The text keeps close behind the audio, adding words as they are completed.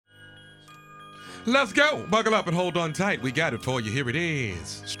Let's go. Buckle up and hold on tight. We got it for you. Here it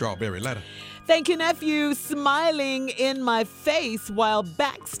is. Strawberry letter. Thank you, nephew. Smiling in my face while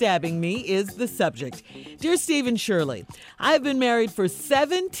backstabbing me is the subject. Dear Stephen Shirley, I have been married for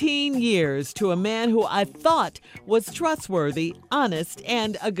 17 years to a man who I thought was trustworthy, honest,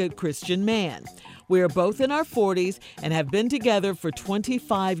 and a good Christian man. We are both in our 40s and have been together for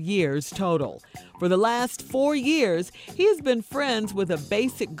 25 years total. For the last 4 years, he has been friends with a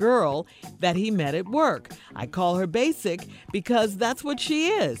basic girl that he met at work. I call her basic because that's what she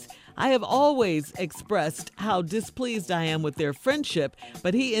is. I have always expressed how displeased I am with their friendship,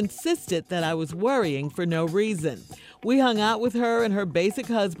 but he insisted that I was worrying for no reason. We hung out with her and her basic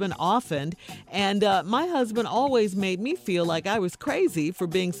husband often, and my husband always made me feel like I was crazy for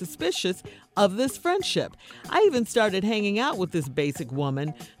being suspicious of this friendship. I even started hanging out with this basic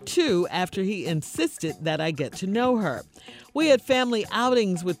woman, too, after he insisted that I get to know her. We had family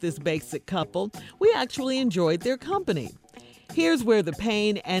outings with this basic couple. We actually enjoyed their company. Here's where the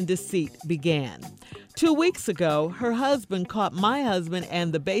pain and deceit began. 2 weeks ago, her husband caught my husband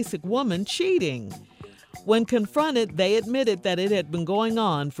and the basic woman cheating. When confronted, they admitted that it had been going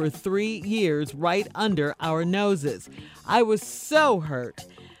on for 3 years right under our noses. I was so hurt.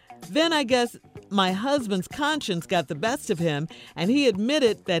 Then I guess my husband's conscience got the best of him, and he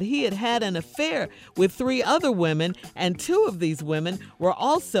admitted that he had had an affair with 3 other women, and 2 of these women were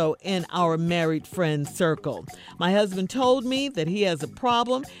also in our married friend circle. My husband told me that he has a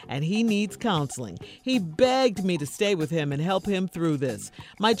problem and he needs counseling. He begged me to stay with him and help him through this.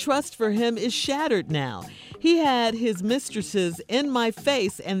 My trust for him is shattered now. He had his mistresses in my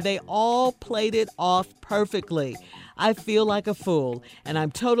face, and they all played it off perfectly. I feel like a fool, and I'm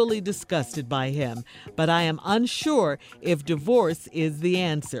totally disgusted by him, but I am unsure if divorce is the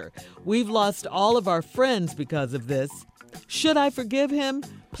answer. We've lost all of our friends because of this. Should I forgive him?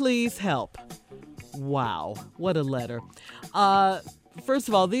 Please help. Wow, what a letter. First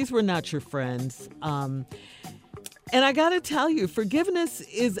of all, these were not your friends. And I got to tell you, forgiveness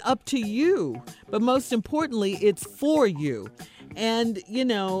is up to you, but most importantly, it's for you. And, you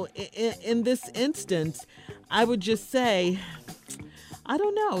know, in this instance, I would just say, I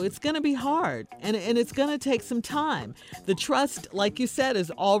don't know, it's going to be hard and it's going to take some time. The trust, like you said, is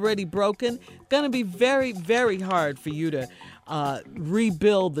already broken. Going to be very, very hard for you to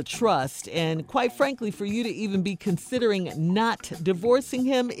rebuild the trust. And quite frankly, for you to even be considering not divorcing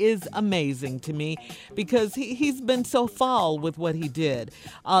him is amazing to me, because he's been so foul with what he did.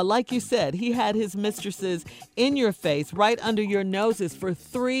 Like you said, he had his mistresses in your face, right under your noses for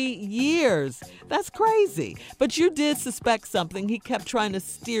 3 years. That's crazy. But you did suspect something. He kept trying to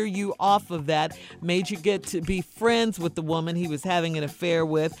steer you off of that, made you get to be friends with the woman he was having an affair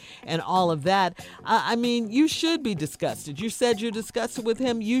with and all of that. I mean, you should be disgusted. You said you're disgusted with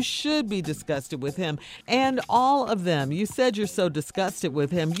him. You should be disgusted with him. And all of them. You said you're so disgusted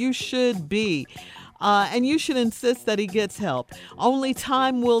with him. You should be. And you should insist that he gets help. Only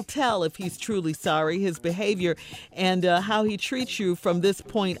time will tell if he's truly sorry. His behavior and how he treats you from this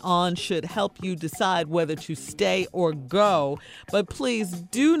point on should help you decide whether to stay or go. But please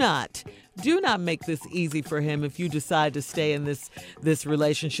do not make this easy for him if you decide to stay in this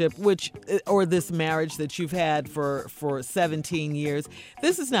relationship, or this marriage that you've had for 17 years.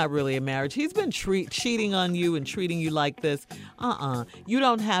 This is not really a marriage. He's been cheating on you and treating you like this. You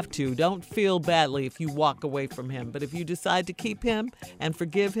don't have to. Don't feel badly if you walk away from him. But if you decide to keep him and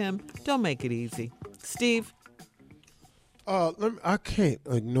forgive him, don't make it easy. Steve? I can't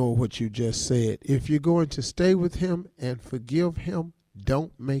ignore what you just said. If you're going to stay with him and forgive him,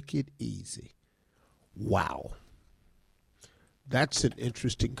 don't make it easy. Wow. That's an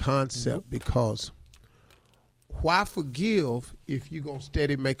interesting concept, because why forgive if you're going to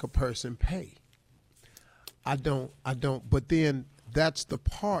steady make a person pay? I don't. But then that's the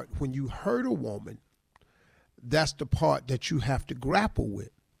part, when you hurt a woman, that's the part that you have to grapple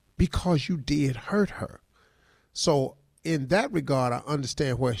with, because you did hurt her. So in that regard, I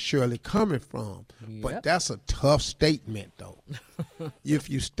understand where Shirley coming from, but that's a tough statement, though. If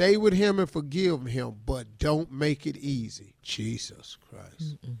you stay with him and forgive him, but don't make it easy. Jesus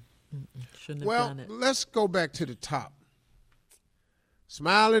Christ. Shouldn't have done it. Well, let's go back to the top.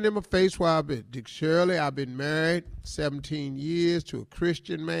 Smiling in my face while I've been, Dick Shirley, I've been married 17 years to a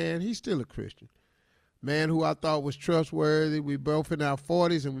Christian man. He's still a Christian. Man who I thought was trustworthy. We both in our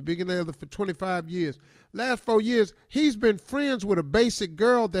 40s, and we've been together for 25 years. Last 4 years, he's been friends with a basic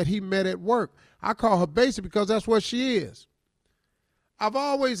girl that he met at work. I call her basic because that's what she is. I've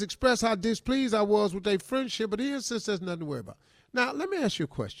always expressed how displeased I was with their friendship, but he insists there's nothing to worry about. Now, let me ask you a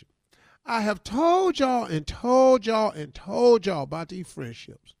question. I have told y'all about these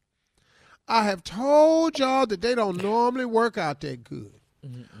friendships. I have told y'all that they don't normally work out that good.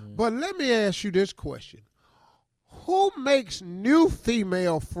 Mm-mm. But let me ask you this question. Who makes new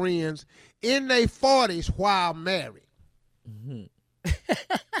female friends in their 40s while married? Mm-hmm.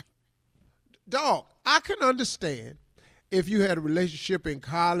 Dog, I can understand if you had a relationship in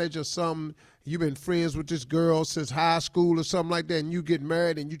college or something, you've been friends with this girl since high school or something like that, and you get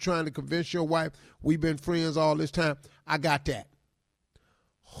married and you're trying to convince your wife, we've been friends all this time. I got that.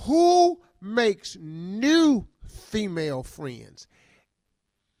 Who makes new female friends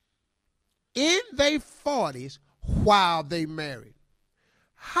in their 40s while they married?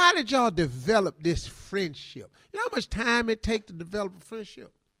 How did y'all develop this friendship? You know how much time it takes to develop a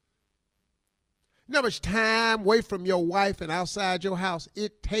friendship? You know how much time away from your wife and outside your house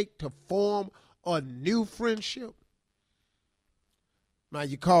it takes to form a new friendship? Now,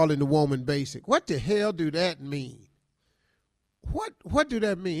 you're calling the woman basic. What the hell do that mean? What do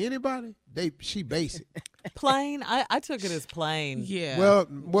that mean? Anybody? She basic. Plain? I took it as plain. Yeah. Well,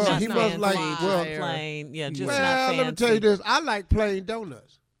 Not he must like, fancy, well, plain. Yeah, just not well, fancy. let me tell you this. I like plain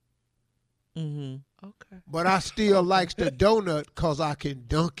donuts. Mm-hmm. Okay. But I still likes the donut because I can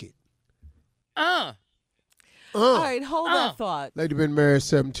dunk it. All right, hold that thought. Lady been married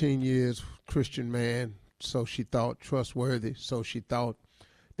 17 years, Christian man, so she thought, trustworthy, so she thought.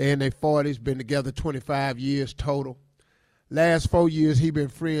 They in their 40s, been together 25 years total. Last 4 years, he been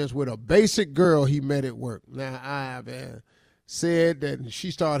friends with a basic girl he met at work. Now, I've said that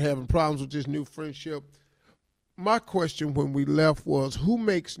she started having problems with this new friendship. My question when we left was, who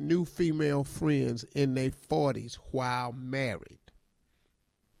makes new female friends in their 40s while married?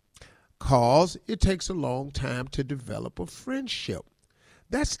 Because it takes a long time to develop a friendship.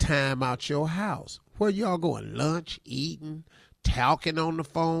 That's time out your house. Where y'all going? Lunch, eating, talking on the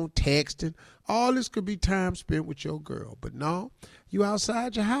phone, texting. All this could be time spent with your girl. But no, you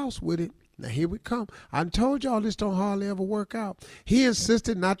outside your house with it. Now here we come. I told y'all this don't hardly ever work out. He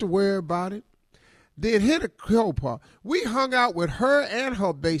insisted not to worry about it. Then hit a cold part. We hung out with her and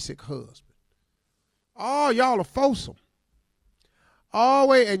her basic husband. Oh, y'all are foursome.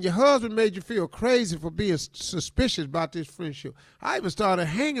 Always, and your husband made you feel crazy for being suspicious about this friendship. I even started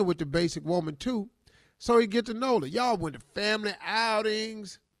hanging with the basic woman too, so he get to know her. Y'all went to family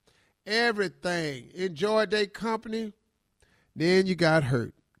outings, everything. Enjoyed their company. Then you got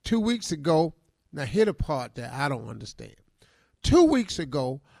hurt. 2 weeks ago, now hit a part that I don't understand. 2 weeks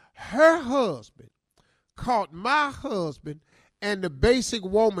ago, her husband caught my husband and the basic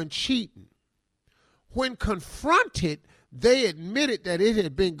woman cheating. When confronted, they admitted that it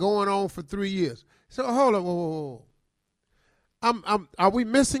had been going on for 3 years. So hold on, whoa. Are we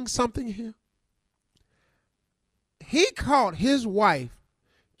missing something here? He caught his wife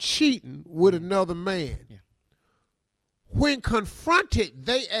cheating with another man. Yeah. When confronted,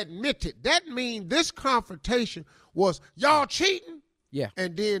 they admitted. That means this confrontation was, y'all cheating? Yeah.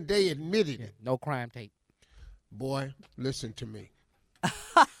 And then they admitted it. No crime tape. Boy, listen to me.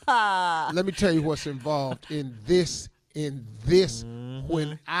 Let me tell you what's involved in this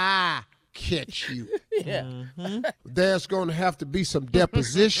when I catch you. Yeah. Mm-hmm. There's going to have to be some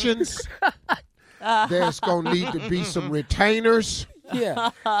depositions. There's going to need to be some retainers. Yeah.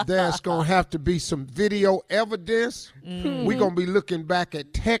 There's going to have to be some video evidence. Mm-hmm. We're going to be looking back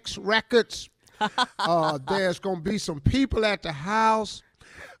at text records. There's going to be some people at the house.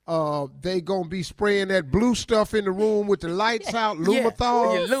 They going to be spraying that blue stuff in the room with the lights out,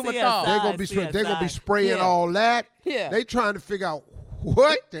 Lumathol. Yeah, Lumathol. They're going to be spraying all that. Yeah. They trying to figure out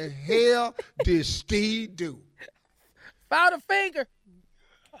what the hell did Steve do? Found a finger.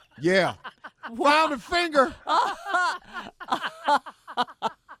 Yeah. Found a finger.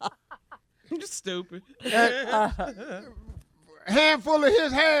 You're stupid. Handful of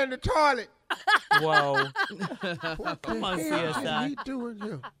his hair in the toilet. Whoa. What Come on, the hell CSI. is he doing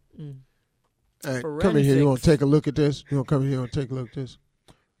here? Hey, come in Forensics. here. You want to take a look at this? You want to come in here and take a look at this?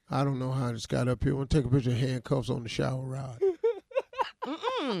 I don't know how this got up here. Want to take a picture of handcuffs on the shower rod?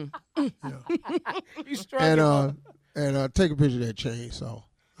 You struggling. And take a picture of that chainsaw.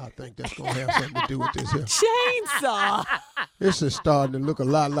 I think that's going to have something to do with this here. Chainsaw. This is starting to look a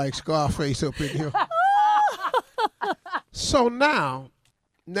lot like Scarface up in here. So now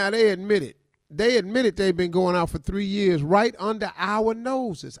they admit it. They admitted they've been going out for 3 years right under our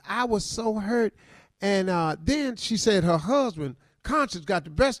noses. I was so hurt. And then she said her husband, conscience, got the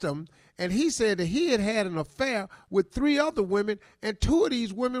best of him. And he said that he had an affair with 3 other women, and 2 of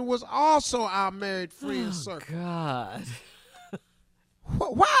these women was also our married friends' circle. God.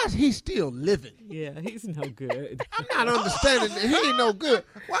 Why is he still living? Yeah, he's no good. I'm not understanding that he ain't no good.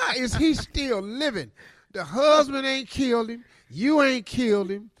 Why is he still living? The husband ain't killed him. You ain't killed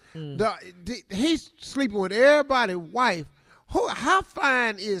him. He's sleeping with everybody's wife. How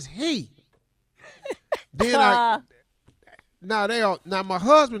fine is he? Then now my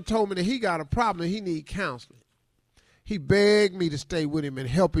husband told me that he got a problem and he need counseling. He begged me to stay with him and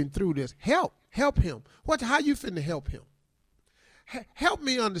help him through this. Help him. How you finna help him? Help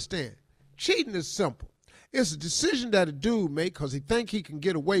me understand. Cheating is simple. It's a decision that a dude make because he think he can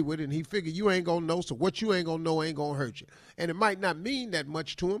get away with it, and he figure you ain't gonna know, so what you ain't gonna know ain't gonna hurt you. And it might not mean that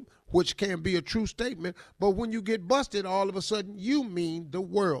much to him, which can be a true statement, but when you get busted, all of a sudden you mean the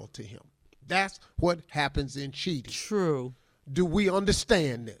world to him. That's what happens in cheating. True. Do we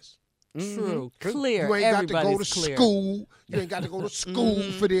understand this? True. Clear. You ain't got to go to clear. school. You ain't got to go to school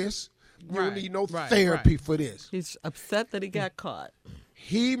for this. You don't need no therapy for this. He's upset that he got caught.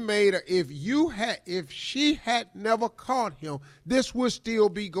 He made her. If she had never caught him, this would still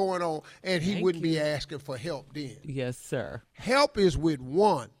be going on, and he wouldn't be asking for help then. Yes, sir. Help is with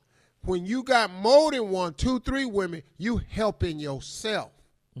one. When you got more than 1, 2, 3 women, you helping yourself.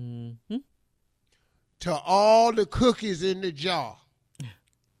 Mm-hmm. To all the cookies in the jar.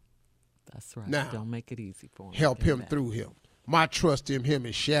 That's right. Now, don't make it easy for him. Help him through him. My trust in him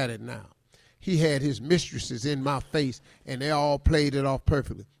is shattered now. He had his mistresses in my face, and they all played it off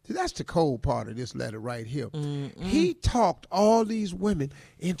perfectly. See, that's the cold part of this letter right here. He talked all these women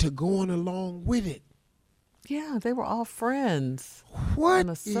into going along with it. Yeah, they were all friends. What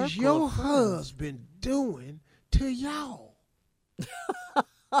is your husband doing to y'all?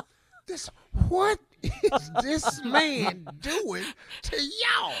 What is this man doing to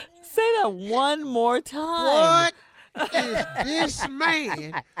y'all? Say that one more time. What is this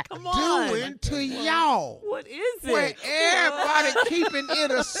man doing to y'all? What is it? Where everybody keeping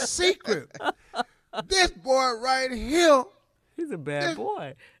it a secret. This boy right here. He's a bad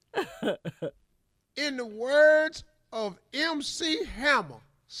boy. In the words of MC Hammer,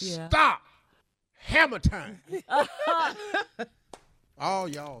 stop. Hammer time. All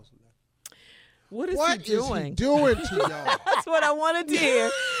y'all. What is he doing? He doing to y'all? That's what I wanted to hear.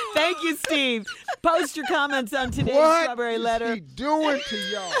 Thank you, Steve. Post your comments on today's Strawberry Letter. What is he doing to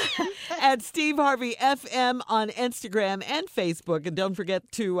y'all? At Steve Harvey FM on Instagram and Facebook. And don't forget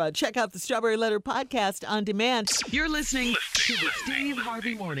to check out the Strawberry Letter podcast on demand. You're listening to the Steve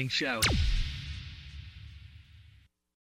Harvey Morning Show.